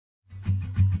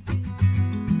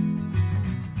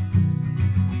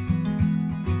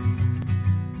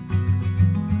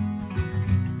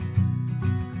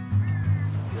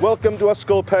Welcome to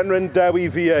Ysgol Penrhyn Dewi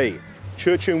VA,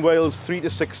 Church in Wales 3 to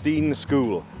 16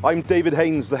 school. I'm David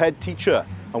Haynes, the head teacher,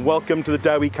 and welcome to the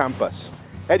Dewi campus.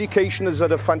 Education has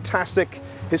had a fantastic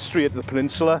history at the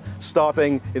peninsula,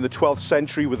 starting in the 12th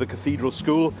century with the cathedral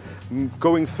school,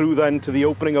 going through then to the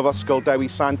opening of Ysgol Dewi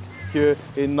Sant here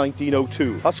in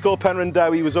 1902. Ysgol Penrhyn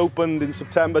Dewi was opened in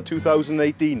September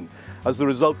 2018 as the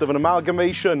result of an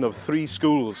amalgamation of 3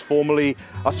 schools, formerly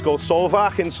Ysgol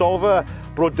Solfach in Solva,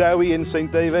 Bro Dewi in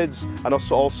St David's, and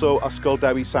also Ysgol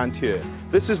Dewi Sant here.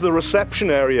 This is the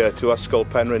reception area to Ysgol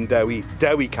Penrhyn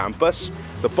Dewi campus.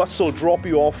 The bus will drop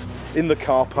you off in the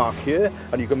car park here,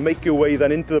 and you can make your way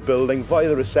then into the building via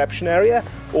the reception area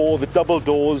or the double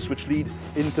doors which lead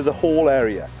into the hall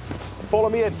area. Follow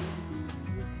me in.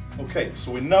 Okay,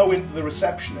 so we're now into the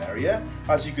reception area.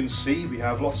 As you can see, we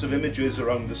have lots of images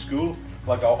around the school,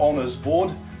 like our honours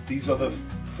board. These are the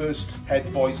first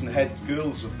head boys and head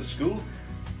girls of the school.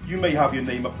 You may have your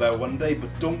name up there one day, but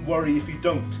don't worry if you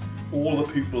don't. All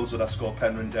the pupils at Ysgol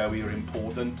Penrhyn Dewi are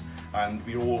important, and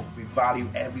we value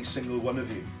every single one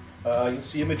of you. You can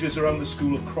see images around the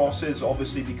school of crosses,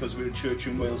 obviously because we're a Church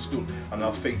in Wales school and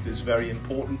our faith is very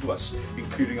important to us,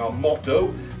 including our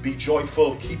motto, be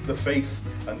joyful, keep the faith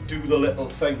and do the little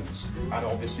things. And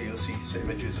obviously you'll see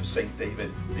images of St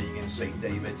David being in St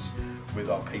David's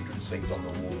with our patron saint on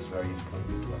the wall is very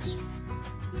important to us.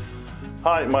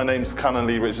 Hi, my name's Canon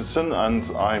Lee Richardson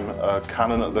and I'm a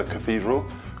canon at the cathedral,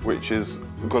 which has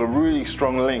got a really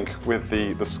strong link with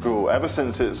the school ever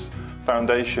since its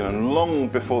foundation, and long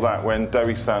before that, when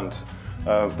Dewi Sant,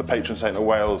 the patron saint of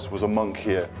Wales, was a monk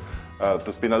here.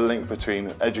 There's been a link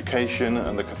between education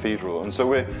and the cathedral, and so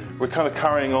we're kind of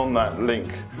carrying on that link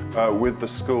with the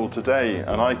school today.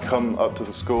 And I come up to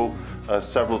the school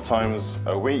several times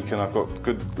a week, and I've got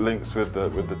good links with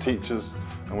the teachers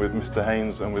and with Mr.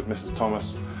 Haynes and with Mrs.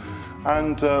 Thomas.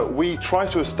 And we try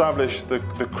to establish the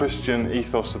Christian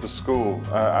ethos of the school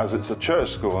as it's a church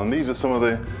school, and these are some of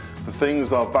the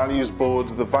things, our values board,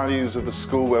 the values of the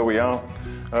school where we are.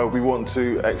 We want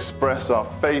to express our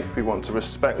faith, we want to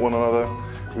respect one another,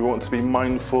 we want to be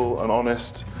mindful and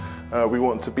honest, we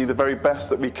want to be the very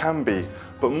best that we can be,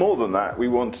 but more than that, we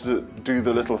want to do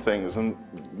the little things, and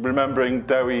remembering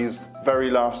Dewi's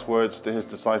very last words to his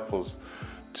disciples,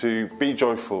 to be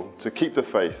joyful, to keep the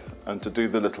faith, and to do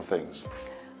the little things.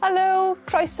 Hello,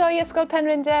 croeso I Ysgol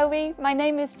Penrhyn Dewi. My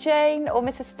name is Jane, or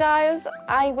Mrs. Styles.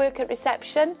 I work at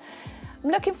reception.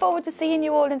 I'm looking forward to seeing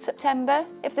you all in September.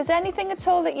 If there's anything at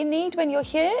all that you need when you're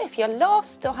here, if you're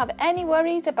lost or have any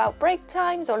worries about break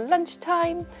times or lunch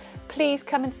time, please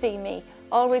come and see me.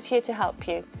 Always here to help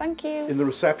you. Thank you. In the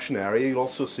reception area, you'll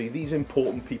also see these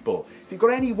important people. If you've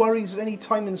got any worries at any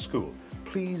time in school,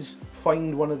 please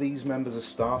find one of these members of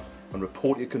staff and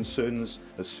report your concerns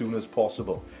as soon as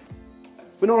possible.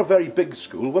 We're not a very big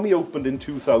school. When we opened in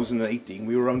 2018,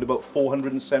 we were around about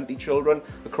 470 children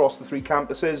across the 3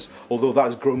 campuses, although that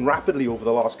has grown rapidly over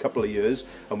the last couple of years,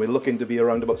 and we're looking to be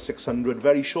around about 600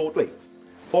 very shortly.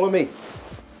 Follow me.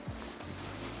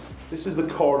 This is the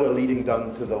corridor leading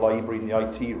down to the library and the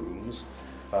IT rooms.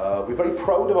 We're very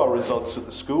proud of our results at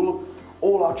the school.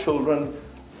 All our children,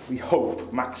 we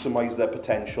hope, maximise their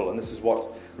potential, and this is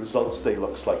what Results Day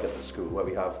looks like at the school, where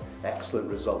we have excellent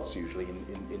results usually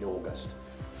in August.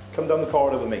 Come down the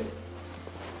corridor with me.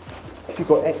 If you've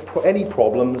got any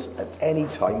problems at any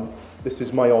time, this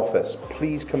is my office.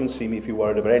 Please come and see me if you're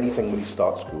worried about anything when you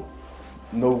start school.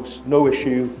 No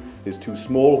issue is too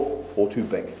small or too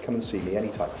big. Come and see me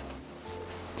anytime.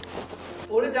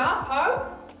 Bore da,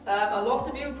 pawb. A lot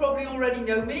of you probably already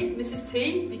know me, Mrs.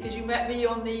 T, because you met me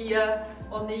on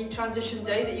the transition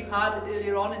day that you had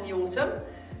earlier on in the autumn.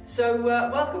 So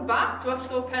welcome back to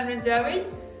Ysgol Penrhyn Dewi.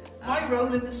 My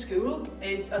role in the school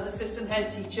is, as assistant head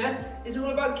teacher, is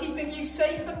all about keeping you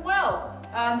safe and well.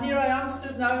 And here I am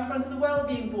stood now in front of the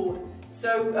wellbeing board.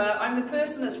 So I'm the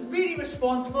person that's really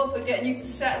responsible for getting you to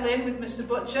settle in with Mr.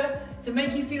 Butcher, to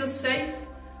make you feel safe,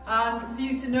 and for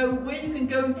you to know where you can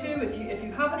go to if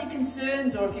you have any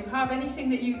concerns, or if you have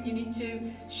anything that you need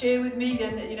to share with me,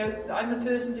 then I'm the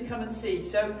person to come and see.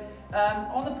 So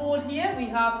on the board here we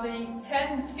have the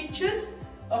 10 features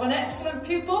of an excellent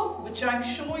pupil, which I'm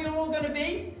sure you're all going to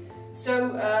be.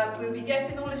 So we'll be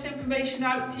getting all this information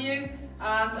out to you,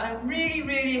 and I'm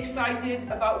really excited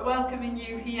about welcoming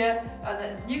you here and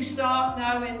a new start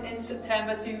now in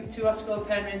September to Ysgol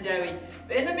Penrhyn Dewi.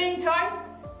 But in the meantime,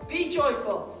 be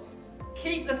joyful,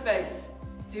 keep the faith,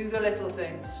 do the little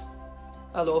things.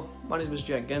 Hello, my name is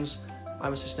Jenkins.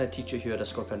 I'm assistant teacher here at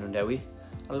Ysgol Penrhyn Dewi.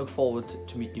 I look forward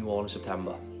to meeting you all in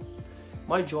September.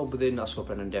 My job within Ysgol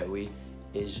Penrhyn Dewi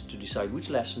is to decide which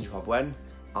lessons you have when,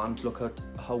 and look at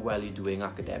how well you're doing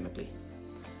academically.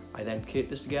 I then keep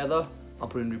this together and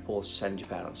put in reports to send your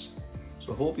parents.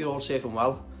 So I hope you're all safe and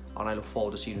well, and I look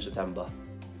forward to seeing you in September.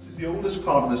 This is the oldest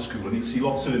part of the school, and you see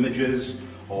lots of images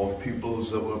of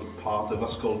pupils that were part of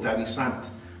Ysgol Dewi Sant.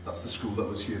 That's the school that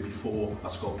was here before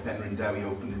Ysgol Penrhyn Dewi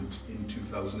opened in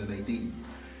 2018.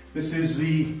 This is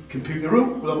the computer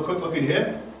room. We'll have a quick look in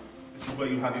here. This is where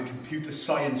you have your computer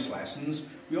science lessons.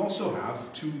 We also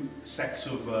have 2 sets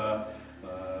of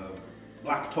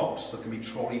laptops that can be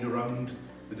trolleyed around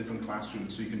the different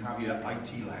classrooms, so you can have your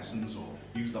IT lessons or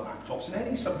use the laptops in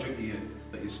any subject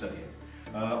that you're studying.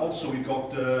 Also, we've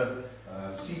got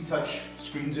C-touch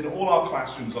screens in all our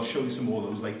classrooms. I'll show you some more of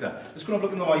those later. Let's go and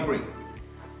have a look in the library.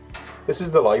 This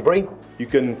is the library. You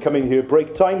can come in here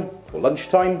break time or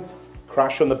lunchtime,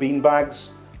 crash on the bean bags,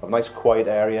 have a nice quiet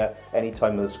area any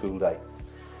time of the school day.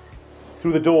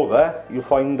 Through the door there, you'll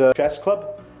find a chess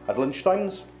club at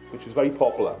lunchtimes, which is very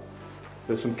popular.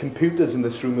 There's some computers in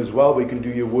this room as well, where you can do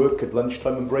your work at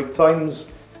lunchtime and break times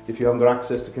if you haven't got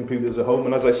access to computers at home.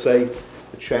 And as I say,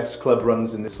 the chess club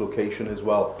runs in this location as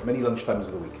well, many lunchtimes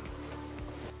of the week.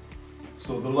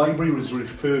 So the library was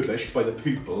refurbished by the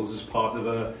pupils as part of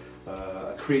a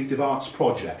creative arts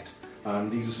project,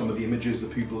 and these are some of the images the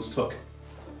pupils took.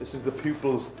 This is the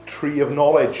pupils' tree of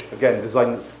knowledge, again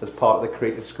designed as part of the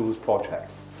Creative Schools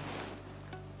project.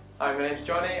 Hi, my name's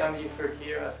Johnny. I'm a youth worker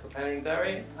here at Ysgol Penrhyn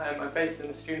Dewi. I'm based in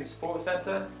the Student Support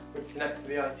Centre, which is next to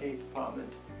the IT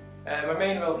department. My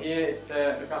main role here is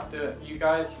to look after you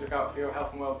guys, look out for your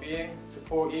health and well-being,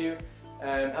 support you,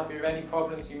 help you with any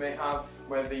problems you may have,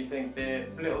 whether you think they're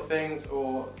little things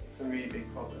or some really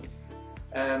big problems.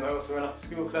 I also run after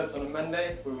school clubs on a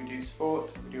Monday where we do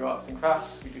sport, we do arts and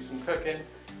crafts, we do some cooking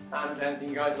and anything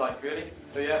you guys like really.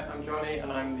 So yeah, I'm Johnny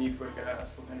and I'm the youth worker at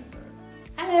Ysgol Penrhyn Dewi.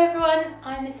 Hello everyone,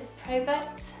 I'm Mrs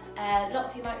Probert.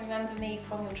 Lots of you might remember me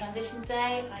from your transition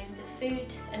day. I'm the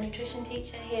food and nutrition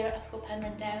teacher here at Ysgol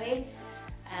Penrhyn Dewi.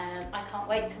 I can't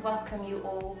wait to welcome you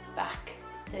all back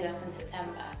to us in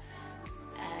September.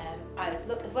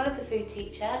 As well as the food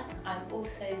teacher, I'm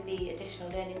also the additional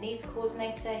learning needs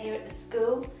coordinator here at the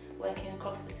school, working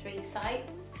across the 3 sites.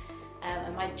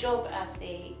 And my job as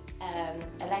the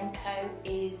Elenco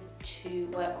is to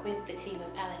work with the team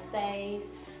of LSAs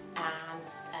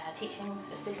and teaching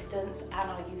assistants and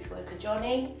our youth worker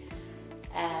Johnny.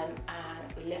 And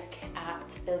we look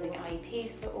at building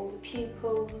IEPs for all the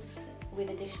pupils with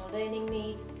additional learning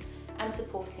needs and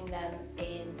supporting them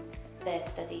in their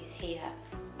studies here.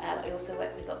 I also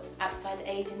work with lots of outside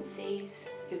agencies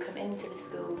who come into the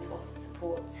school to offer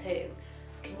support too.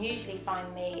 You can usually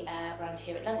find me around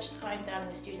here at lunchtime down in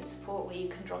the student support, where you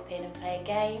can drop in and play a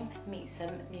game, meet some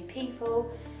new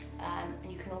people, and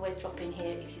you can always drop in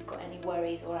here if you've got any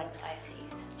worries or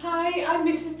anxieties. Hi, I'm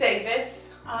Mrs Davis.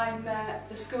 I'm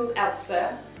the school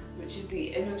ELSA, which is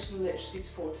the Emotional Literacy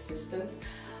Support Assistant.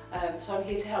 So I'm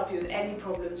here to help you with any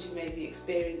problems you may be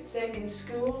experiencing in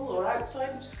school or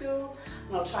outside of school,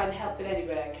 and I'll try and help in any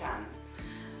way I can.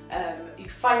 You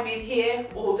can find me in here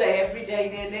all day, every day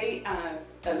nearly.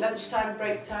 At lunchtime,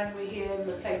 break time, we're here and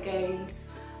we play games.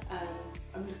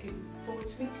 I'm looking forward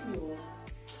to meeting you all.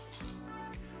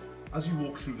 As you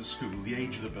walk through the school, the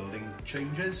age of the building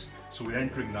changes. So we're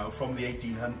entering now from the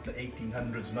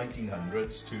 1800s,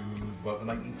 1900s to about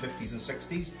the 1950s and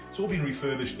 60s. It's all been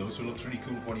refurbished though, so it looks really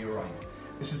cool when you arrive.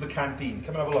 This is the canteen.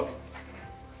 Come and have a look.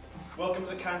 Welcome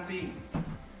to the canteen.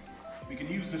 We can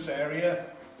use this area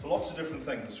for lots of different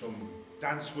things, from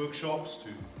dance workshops to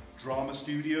drama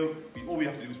studio. All we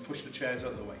have to do is push the chairs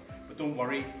out of the way. But don't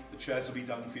worry, the chairs will be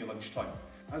down for your lunchtime.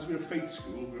 As we're a faith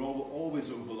school, we're always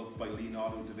overlooked by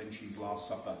Leonardo da Vinci's Last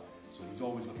Supper, so he's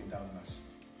always looking down on us.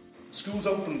 The school's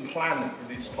open plan in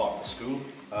this part of the school,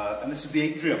 and this is the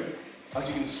atrium. As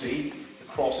you can see, the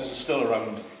crosses are still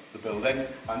around the building,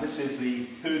 and this is the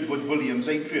Herdwood Williams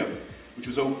atrium, which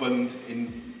was opened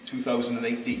in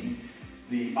 2018.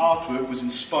 The artwork was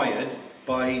inspired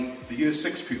by the Year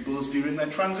 6 pupils during their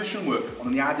transition work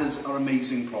on the Adders Are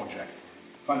Amazing project.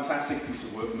 Fantastic piece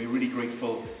of work, and we're really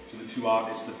grateful to the 2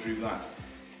 artists that drew that.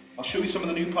 I'll show you some of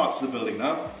the new parts of the building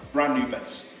now, brand new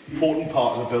bits. Important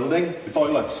part of the building, the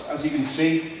toilets. As you can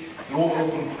see, they're all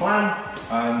open plan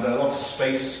and lots of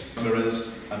space,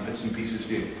 mirrors and bits and pieces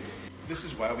for you. This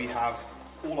is where we have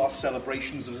all our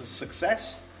celebrations of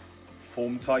success,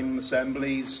 form time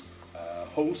assemblies,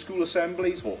 whole school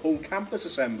assemblies or whole campus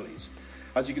assemblies.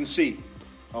 As you can see,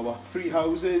 our 3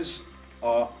 houses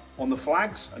are on the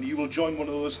flags, and you will join one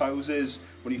of those houses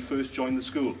when you first join the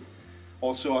school.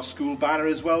 Also our school banner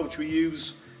as well, which we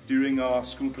use during our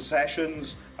school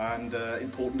processions and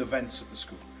important events at the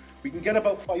school. We can get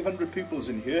about 500 pupils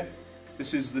in here.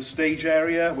 This is the stage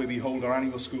area where we hold our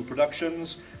annual school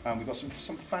productions, and we've got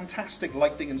some fantastic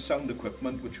lighting and sound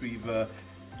equipment which we've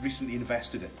recently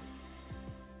invested in.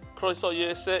 Croeso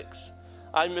Year 6,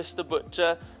 I'm Mr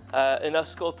Butcher in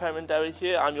Ysgol Penrhyn Dewi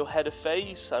here. I'm your head of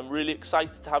phase. I'm really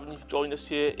excited to have you join us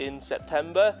here in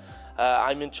September.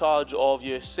 I'm in charge of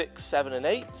Year 6, 7 and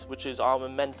 8, which is our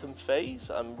momentum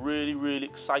phase. I'm really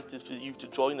excited for you to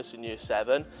join us in Year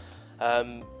 7.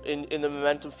 In the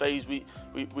momentum phase,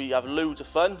 we have loads of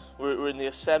fun. We're in the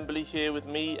assembly here with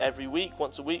me every week,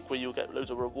 once a week, where you'll get loads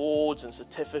of rewards and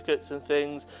certificates and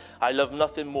things. I love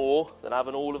nothing more than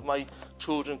having all of my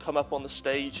children come up on the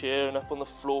stage here and up on the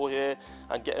floor here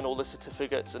and getting all the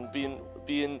certificates and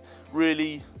being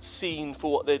really seen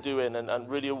for what they're doing and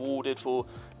really awarded for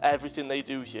everything they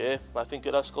do here. I think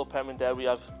at Ysgol Penrhyn Dewi we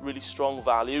have really strong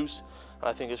values, and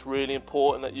I think it's really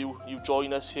important that you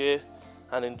join us here.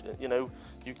 And you know,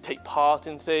 you take part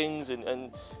in things,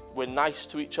 and we're nice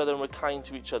to each other and we're kind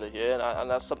to each other here, and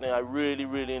that's something I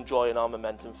really enjoy in our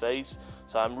momentum phase.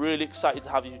 So I'm really excited to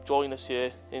have you join us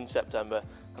here in September,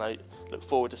 and I look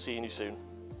forward to seeing you soon.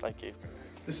 Thank you.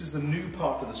 This is the new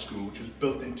part of the school which was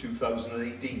built in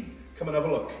 2018. Come and have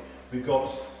a look. We've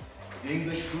got the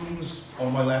English rooms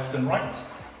on my left and right.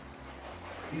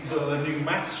 These are the new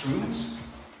maths rooms,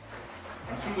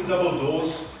 and through the double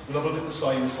doors we'll have a look at the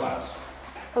science labs.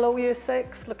 Hello Year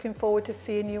 6, looking forward to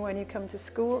seeing you when you come to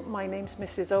school. My name's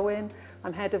Mrs Owen.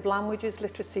 I'm Head of Languages,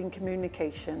 Literacy and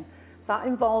Communication. That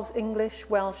involves English,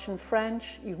 Welsh and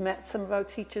French. You've met some of our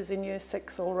teachers in Year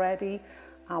 6 already,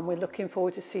 and we're looking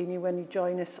forward to seeing you when you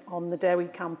join us on the Dewi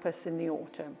campus in the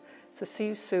autumn. So see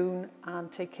you soon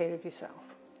and take care of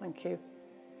yourself. Thank you.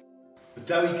 The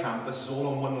Dewi campus is all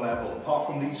on one level. Apart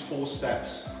from these 4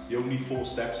 steps, the only 4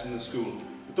 steps in the school.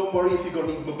 But don't worry if you've got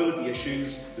any mobility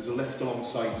issues, there's a lift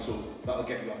alongside, so that'll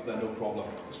get you up there, no problem.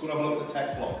 Let's go and have a look at the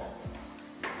tech block.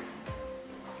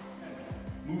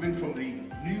 Moving from the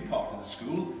new part of the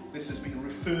school, this has been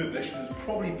refurbished and was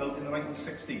probably built in the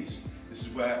 1960s. This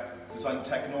is where design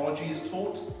technology is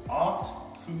taught, art,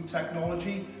 food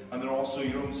technology, and there are also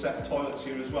your own set of toilets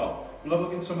here as well. We'll have a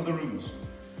look in some of the rooms.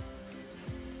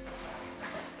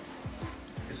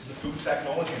 This is the food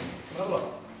technology. Come have a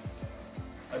look.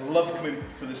 I love coming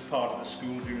to this part of the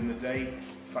school during the day.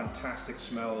 Fantastic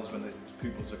smells when the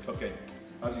pupils are cooking.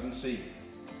 As you can see,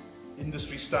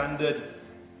 industry standard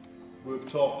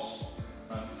worktops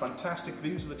and fantastic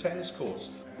views of the tennis courts.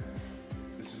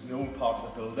 This is the old part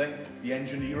of the building, the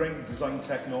engineering, design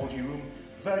technology room.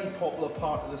 Very popular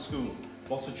part of the school.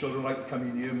 Lots of children like to come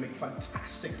in here and make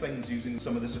fantastic things using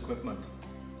some of this equipment.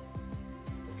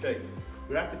 Okay,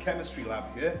 we're at the chemistry lab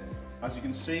here. As you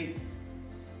can see,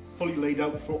 fully laid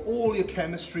out for all your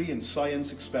chemistry and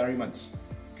science experiments.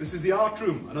 This is the art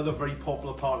room, another very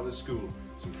popular part of the school.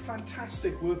 Some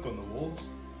fantastic work on the walls.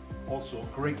 Also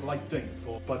great lighting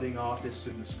for budding artists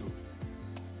in the school.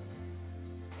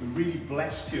 We're really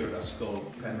blessed here at Ysgol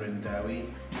Penrhyn Dewi,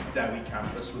 Dewi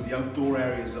campus, with the outdoor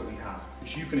areas that we have,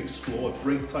 which you can explore at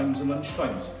break times and lunch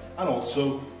times, and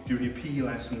also during your PE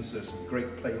lessons. There's some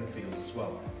great playing fields as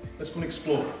well. Let's go and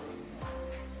explore.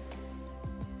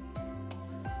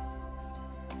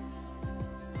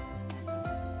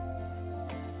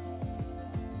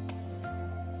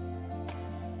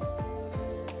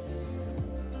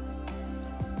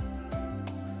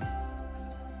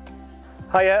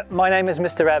 Hiya, my name is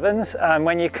Mr Evans, and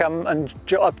when you come and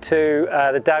up to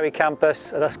the Dewi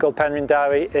campus at Ysgol Penrhyn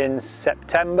Dewi in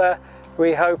September,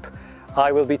 we hope,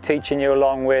 I will be teaching you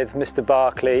along with Mr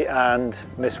Barclay and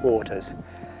Miss Waters.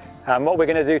 And what we're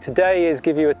going to do today is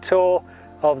give you a tour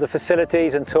of the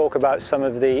facilities and talk about some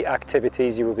of the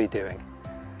activities you will be doing.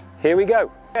 Here we go.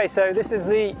 Okay, so this is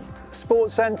the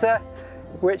sports centre,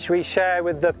 which we share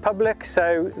with the public,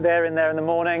 so they're in there in the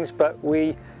mornings, but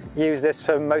we use this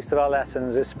for most of our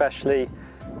lessons, especially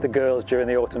the girls during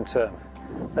the autumn term.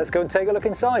 Let's go and take a look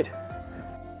inside.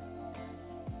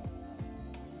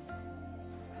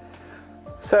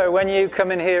 So when you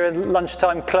come in here at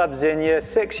lunchtime clubs in Year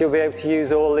 6, you'll be able to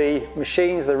use all the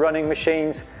machines, the running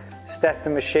machines,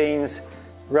 stepping machines,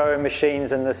 rowing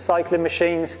machines and the cycling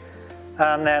machines.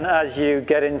 And then as you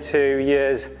get into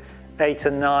Years 8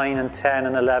 and 9 and 10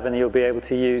 and 11, you'll be able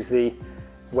to use the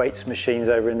weights machines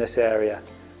over in this area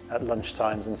at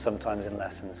lunchtimes and sometimes in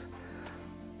lessons.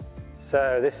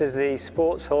 So this is the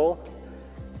sports hall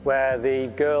where the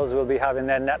girls will be having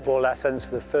their netball lessons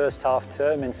for the first half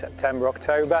term in September,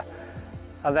 October.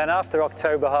 And then after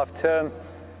October half term,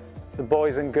 the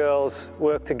boys and girls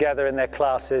work together in their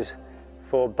classes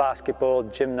for basketball,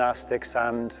 gymnastics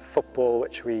and football,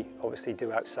 which we obviously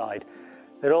do outside.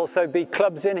 There'll also be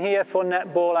clubs in here for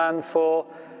netball and for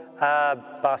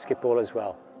basketball as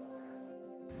well.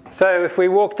 So if we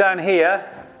walk down here,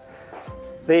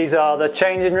 these are the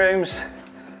changing rooms,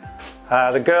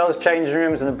 the girls' changing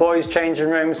rooms and the boys' changing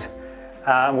rooms.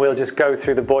 We'll just go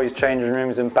through the boys' changing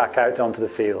rooms and back out onto the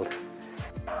field.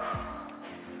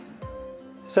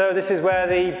 So this is where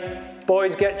the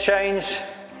boys get changed,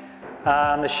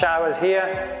 and the shower's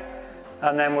here,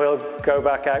 and then we'll go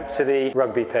back out to the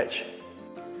rugby pitch.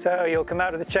 So you'll come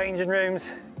out of the changing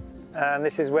rooms, and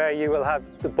this is where you will have,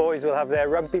 the boys will have their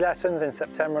rugby lessons in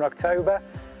September and October,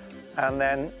 and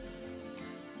then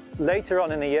later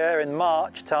on in the year, in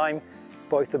March time,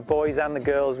 both the boys and the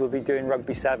girls will be doing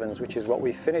rugby sevens, which is what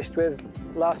we finished with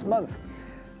last month.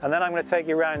 And then I'm going to take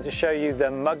you around to show you the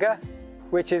mugger,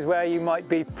 which is where you might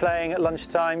be playing at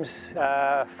lunchtimes,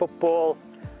 football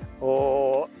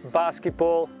or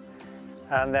basketball,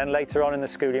 and then later on in the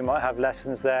school you might have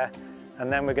lessons there.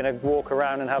 And then we're going to walk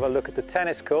around and have a look at the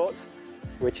tennis courts,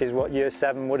 which is what Year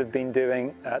 7 would have been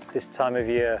doing at this time of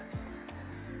year.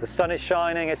 The sun is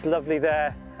shining, it's lovely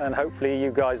there, and hopefully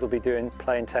you guys will be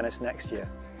playing tennis next year.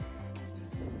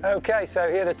 Okay, so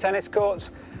here are the tennis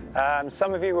courts.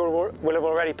 Some of you will have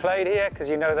already played here because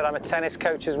you know that I'm a tennis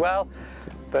coach as well.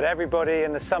 But everybody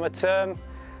in the summer term,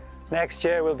 next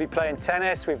year we'll be playing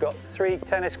tennis. We've got 3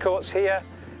 tennis courts here,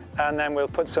 and then we'll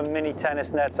put some mini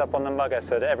tennis nets up on the mugger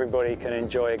so that everybody can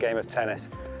enjoy a game of tennis.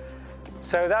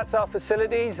 So that's our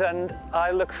facilities, and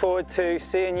I look forward to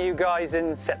seeing you guys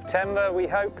in September, we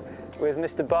hope, with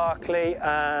Mr. Barkley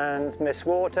and Miss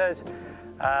Waters.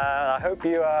 I hope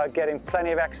you are getting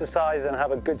plenty of exercise and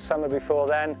have a good summer before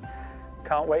then.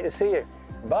 Can't wait to see you.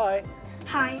 Bye.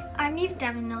 Hi, I'm Eve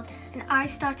Devonald, and I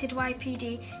started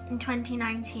YPD in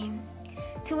 2019.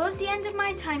 Towards the end of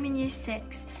my time in Year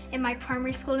 6 in my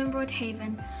primary school in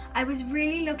Broadhaven, I was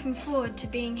really looking forward to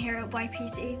being here at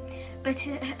YPD, but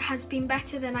it has been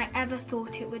better than I ever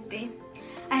thought it would be.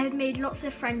 I have made lots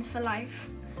of friends for life.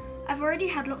 I've already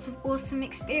had lots of awesome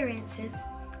experiences.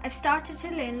 I've started to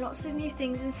learn lots of new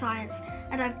things in science,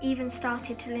 and I've even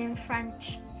started to learn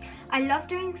French. I love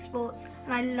doing sports,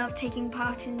 and I love taking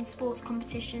part in sports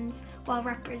competitions while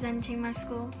representing my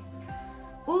school.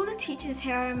 All the teachers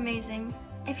here are amazing.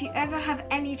 If you ever have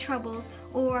any troubles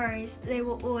or worries, they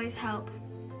will always help.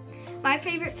 My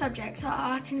favourite subjects are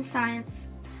art and science.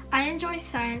 I enjoy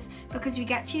science because we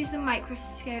get to use the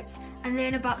microscopes and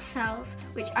learn about cells,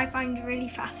 which I find really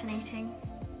fascinating.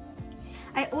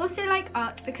 I also like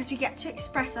art because we get to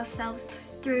express ourselves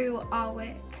through our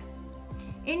work.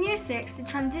 In Year 6,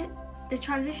 the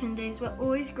transition days were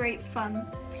always great fun.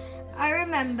 I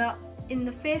remember in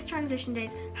the first transition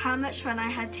days how much fun I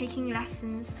had taking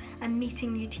lessons and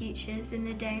meeting new teachers in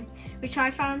the day, which I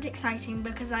found exciting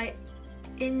because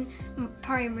in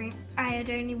primary I had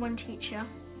only one teacher.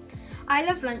 I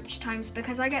love lunchtimes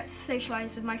because I get to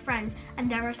socialise with my friends,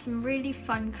 and there are some really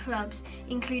fun clubs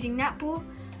including netball,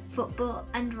 football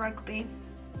and rugby.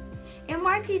 In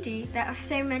YPD there are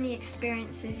so many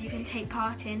experiences you can take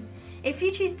part in. If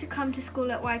you choose to come to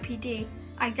school at YPD,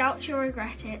 I doubt you'll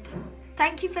regret it.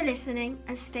 Thank you for listening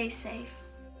and stay safe.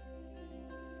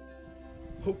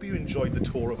 Hope you enjoyed the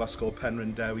tour of Ysgol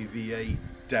Penrhyn Dewi VA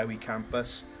Dewi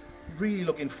campus. Really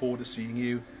looking forward to seeing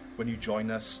you when you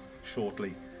join us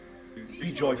shortly.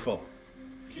 Be joyful,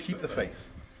 keep the faith,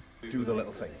 do the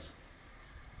little things.